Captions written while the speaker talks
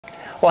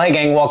Well, hey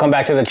gang, welcome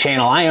back to the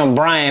channel. I am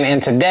Brian,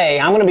 and today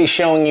I'm going to be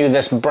showing you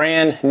this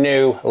brand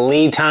new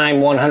LiTime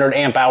 100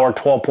 amp hour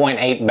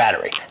 12.8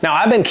 battery. Now,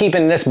 I've been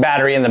keeping this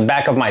battery in the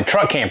back of my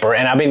truck camper,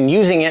 and I've been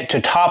using it to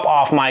top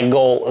off my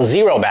Goal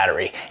Zero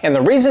battery. And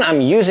the reason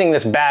I'm using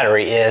this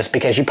battery is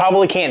because you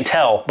probably can't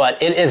tell, but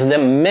it is the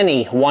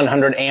mini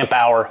 100 amp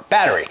hour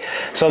battery.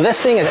 So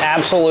this thing is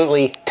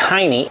absolutely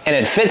tiny, and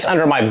it fits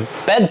under my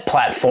bed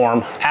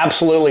platform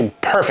absolutely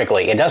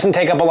perfectly. It doesn't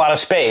take up a lot of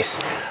space.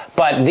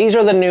 But these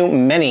are the new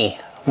mini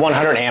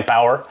 100 amp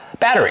hour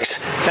batteries.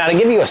 Now, to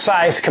give you a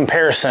size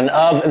comparison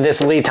of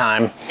this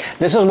LiTime,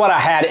 this is what I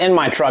had in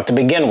my truck to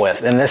begin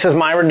with, and this is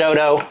my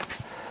Redodo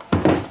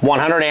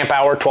 100 amp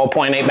hour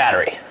 12.8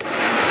 battery.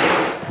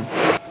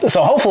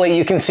 So hopefully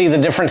you can see the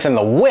difference in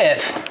the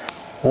width,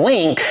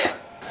 length.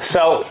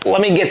 So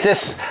let me get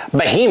this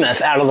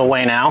behemoth out of the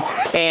way now,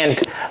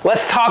 and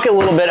let's talk a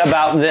little bit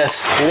about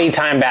this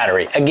LiTime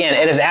battery. Again,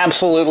 it is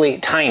absolutely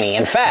tiny.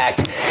 In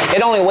fact,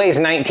 it only weighs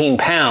 19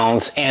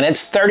 pounds, and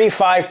it's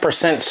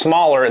 35%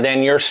 smaller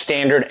than your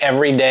standard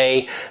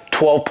everyday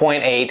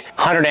 12.8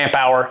 100 amp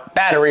hour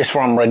batteries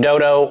from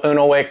Redodo,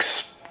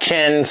 Unowix,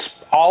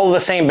 Chins, all of the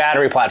same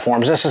battery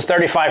platforms. This is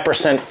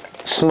 35%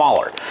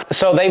 smaller.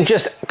 So they've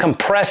just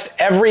compressed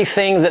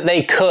everything that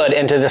they could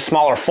into this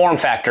smaller form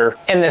factor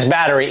in this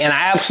battery, and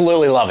I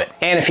absolutely love it.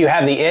 And if you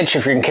have the itch,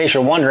 in case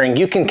you're wondering,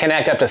 you can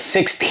connect up to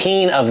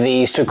 16 of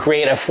these to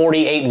create a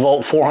 48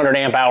 volt 400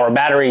 amp hour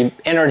battery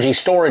energy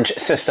storage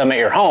system at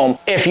your home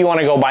if you want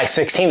to go buy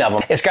 16 of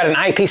them. It's got an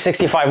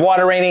IP65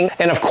 water rating,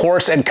 and of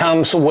course it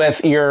comes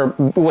with your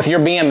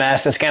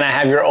BMS. It's going to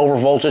have your over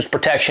voltage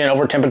protection,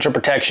 over temperature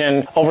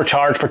protection,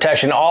 overcharge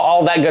protection,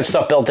 all that good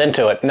stuff built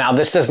into it. Now,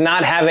 this does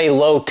not have a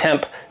low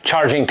temp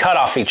charging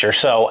cutoff feature,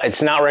 so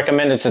it's not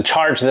recommended to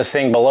charge this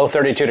thing below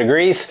 32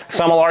 degrees.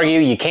 Some will argue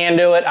you can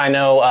do it. I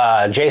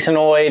know Jason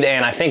Oid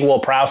and I think Will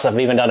Prowse have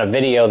even done a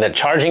video that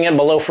charging it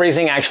below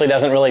freezing actually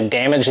doesn't really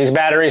damage these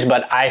batteries,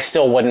 but I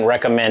still wouldn't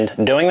recommend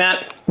doing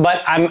that.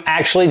 But I'm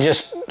actually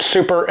just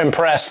super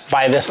impressed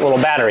by this little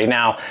battery.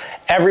 Now,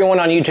 everyone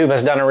on YouTube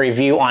has done a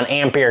review on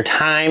Ampere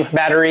Time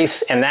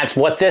batteries, and that's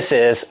what this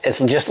is. It's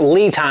just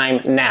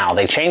LiTime now.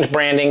 They changed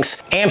brandings.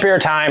 Ampere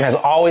Time has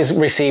always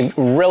received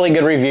really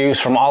good reviews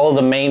from all of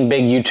the main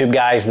big YouTube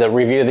guys that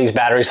review these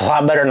batteries a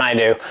lot better than I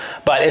do,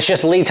 but it's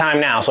just LiTime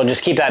now, so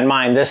just keep that in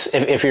mind. This,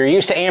 if you're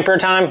used to Ampere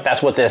Time,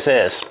 that's what this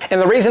is. And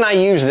the reason I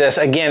use this,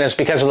 again, is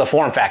because of the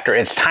form factor.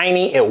 It's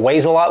tiny, it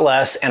weighs a lot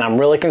less, and I'm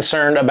really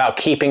concerned about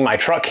keeping my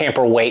truck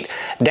camper weight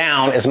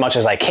down as much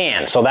as I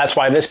can. So that's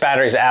why this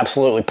battery is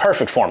absolutely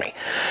perfect for me.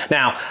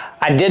 Now,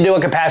 I did do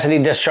a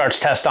capacity discharge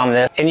test on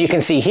this, and you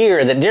can see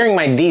here that during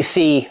my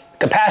DC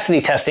capacity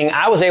testing,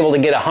 I was able to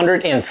get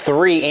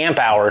 103 amp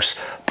hours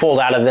pulled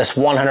out of this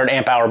 100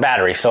 amp hour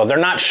battery. So they're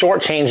not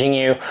shortchanging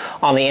you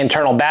on the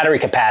internal battery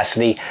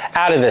capacity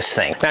out of this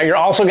thing. Now, you're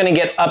also going to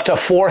get up to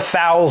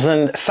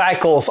 4,000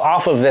 cycles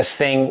off of this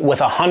thing with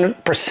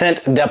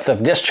 100% depth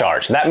of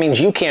discharge. That means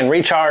you can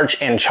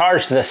recharge and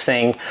charge this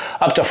thing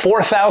up to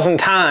 4,000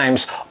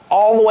 times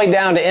all the way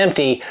down to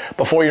empty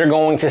before you're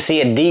going to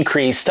see a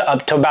decrease to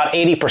up to about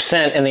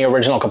 80% in the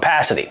original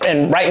capacity.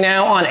 And right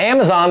now on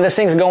Amazon, this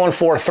thing's going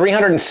for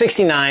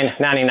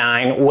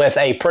 $369.99 with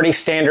a pretty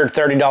standard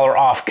 $30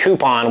 off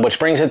coupon, which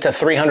brings it to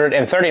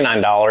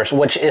 $339,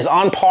 which is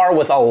on par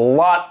with a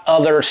lot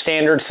other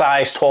standard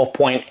size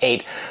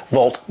 12.8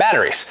 volt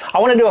batteries. I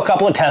want to do a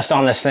couple of tests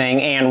on this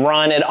thing and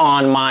run it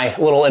on my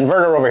little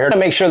inverter over here to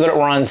make sure that it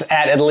runs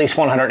at least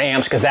 100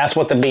 amps, because that's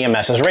what the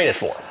BMS is rated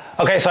for.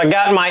 Okay, so I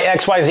got my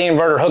XYZ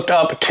inverter hooked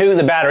up to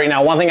the battery.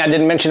 Now, one thing I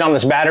didn't mention on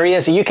this battery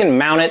is you can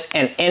mount it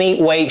in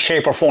any way,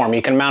 shape, or form.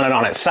 You can mount it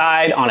on its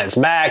side, on its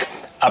back,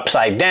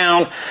 upside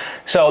down.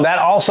 So that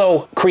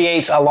also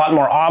creates a lot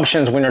more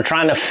options when you're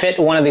trying to fit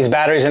one of these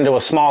batteries into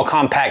a small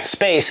compact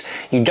space.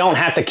 You don't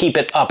have to keep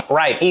it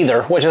upright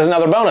either, which is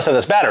another bonus of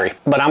this battery.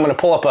 But I'm going to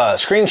pull up a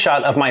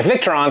screenshot of my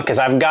Victron, because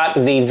I've got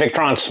the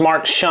Victron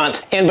Smart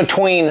Shunt in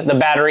between the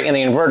battery and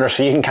the inverter,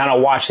 so you can kind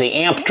of watch the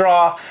amp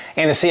draw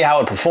and to see how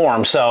it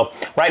performs. So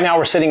right now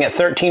we're sitting at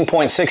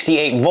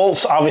 13.68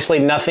 volts. Obviously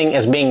nothing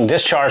is being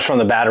discharged from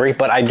the battery,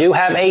 but I do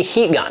have a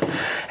heat gun.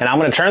 And I'm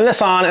going to turn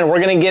this on, and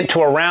we're going to get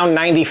to around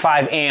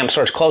 95 amps,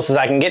 or as close as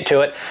I can get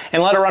to it,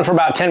 and let it run for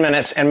about 10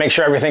 minutes and make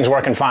sure everything's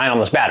working fine on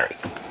this battery.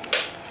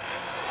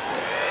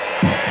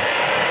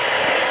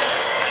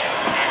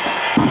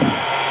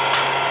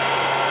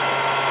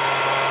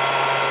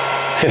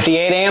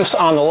 $58 amps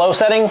on the low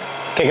setting,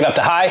 kick it up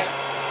to high.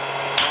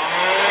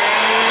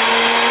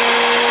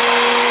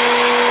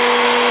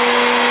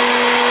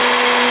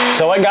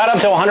 So it got up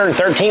to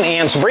 113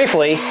 amps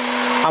briefly.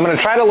 I'm going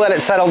to try to let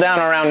it settle down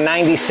around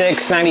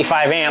 96,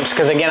 95 amps,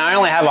 because again, I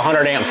only have a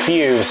 100 amp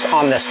fuse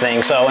on this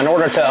thing. So in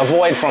order to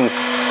avoid from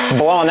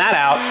blowing that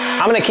out,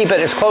 I'm going to keep it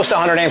as close to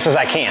 100 amps as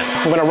I can.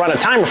 I'm going to run a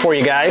timer for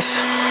you guys,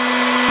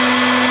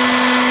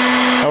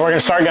 and we're going to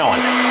start going.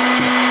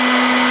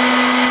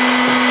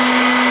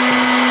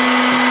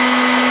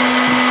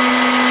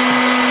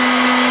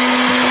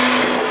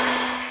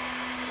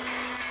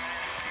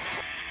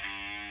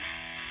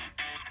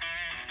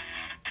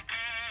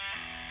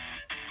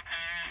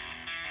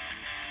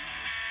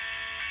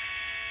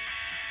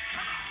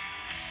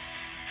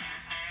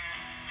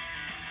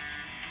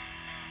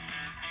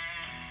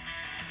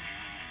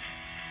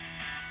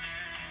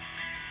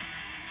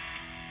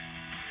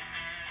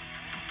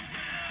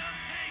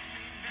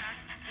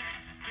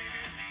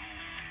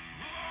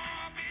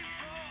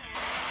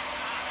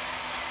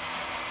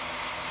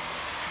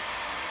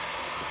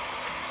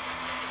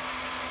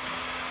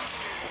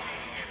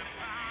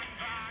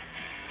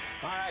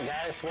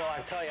 Alright guys, well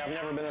I tell you, I've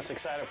never been this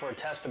excited for a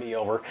test to be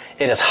over.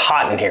 It is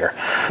hot in here.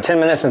 10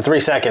 minutes and 3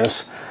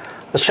 seconds.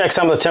 Let's check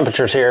some of the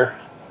temperatures here.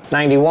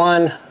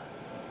 91.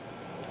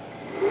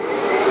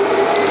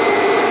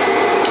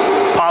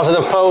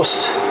 Positive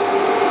post.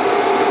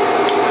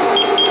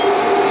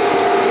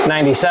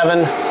 97.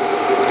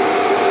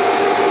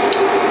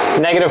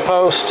 Negative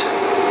post.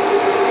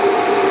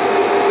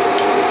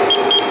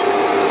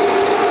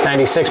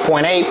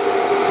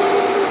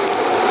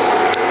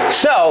 96.8.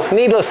 So,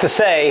 needless to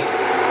say,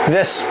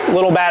 this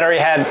little battery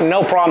had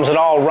no problems at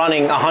all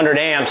running 100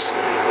 amps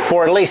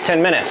for at least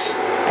 10 minutes.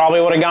 Probably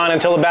would have gone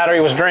until the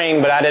battery was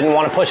drained, but I didn't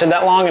want to push it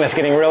that long, and it's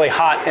getting really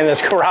hot in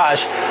this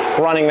garage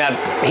running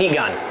that heat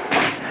gun.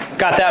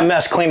 Got that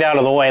mess cleaned out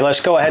of the way.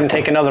 Let's go ahead and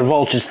take another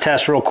voltage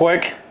test real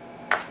quick.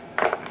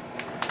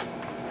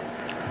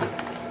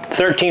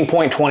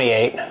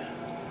 13.28.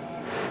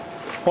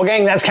 Well,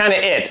 gang, that's kind of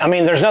it. I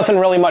mean, there's nothing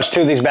really much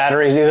to these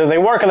batteries. Either they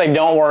work or they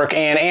don't work,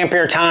 and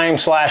ampere time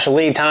 /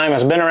 lead time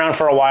has been around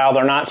for a while.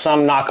 They're not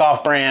some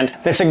knockoff brand.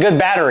 It's a good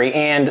battery,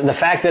 and the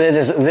fact that it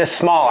is this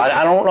small,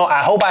 I don't know, I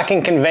hope I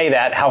can convey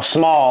that, how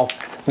small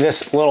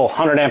this little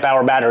 100 amp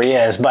hour battery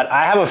is, but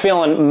I have a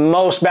feeling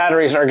most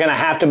batteries are gonna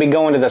have to be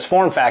going to this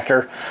form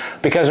factor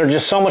because they're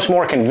just so much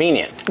more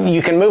convenient.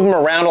 You can move them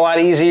around a lot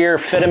easier,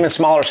 fit them in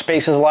smaller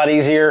spaces a lot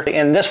easier,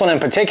 and this one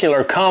in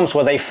particular comes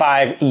with a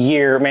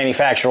 5-year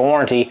manufacturer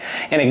warranty.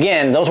 And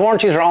again, those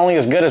warranties are only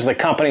as good as the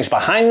companies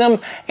behind them,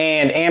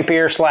 and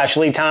ampere /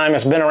 lead time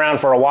has been around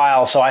for a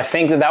while, so I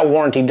think that that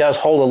warranty does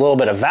hold a little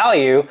bit of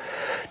value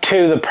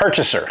to the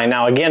purchaser. And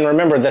now again,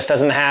 remember, this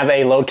doesn't have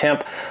a low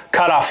temp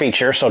cutoff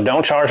feature, so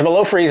don't charge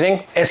below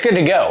freezing. It's good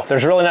to go.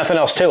 There's really nothing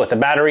else to it. The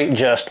battery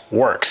just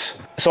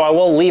works. So I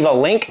will leave a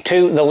link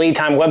to the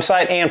LiTime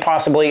website and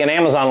possibly an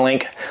Amazon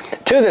link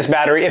to this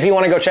battery if you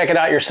want to go check it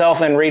out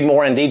yourself and read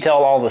more in detail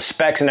all the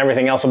specs and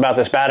everything else about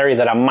this battery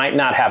that I might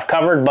not have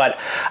covered. But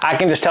I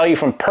can just tell you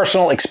from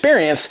personal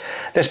experience,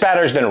 this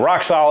battery's been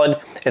rock solid.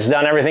 It's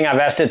done everything I've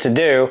asked it to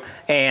do,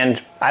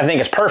 and I think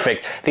it's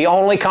perfect. The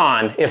only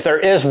con, if there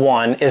is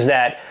one, is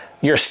that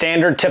your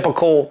standard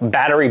typical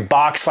battery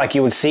box like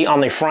you would see on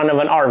the front of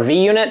an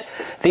RV unit,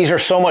 these are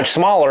so much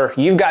smaller,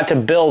 you've got to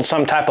build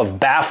some type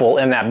of baffle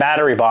in that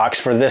battery box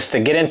for this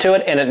to get into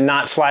it and it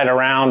not slide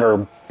around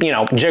or, you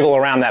know, jiggle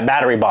around that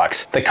battery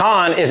box. The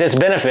con is its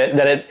benefit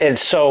that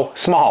it's so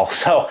small.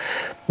 So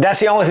that's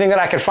the only thing that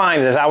I could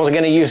find is I was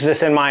going to use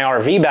this in my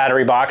RV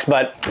battery box,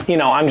 but you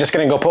know, I'm just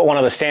going to go put one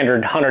of the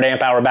standard 100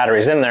 amp hour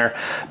batteries in there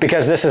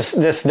because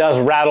this does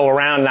rattle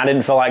around and I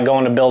didn't feel like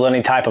going to build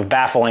any type of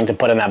baffling to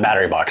put in that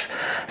battery box.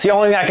 It's the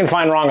only thing I can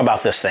find wrong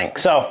about this thing.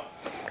 So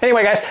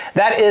anyway, guys,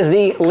 that is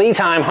the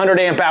LiTime 100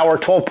 amp hour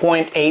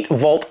 12.8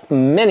 volt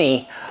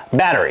mini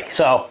battery.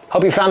 So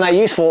hope you found that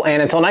useful,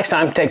 and until next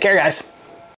time, take care, guys.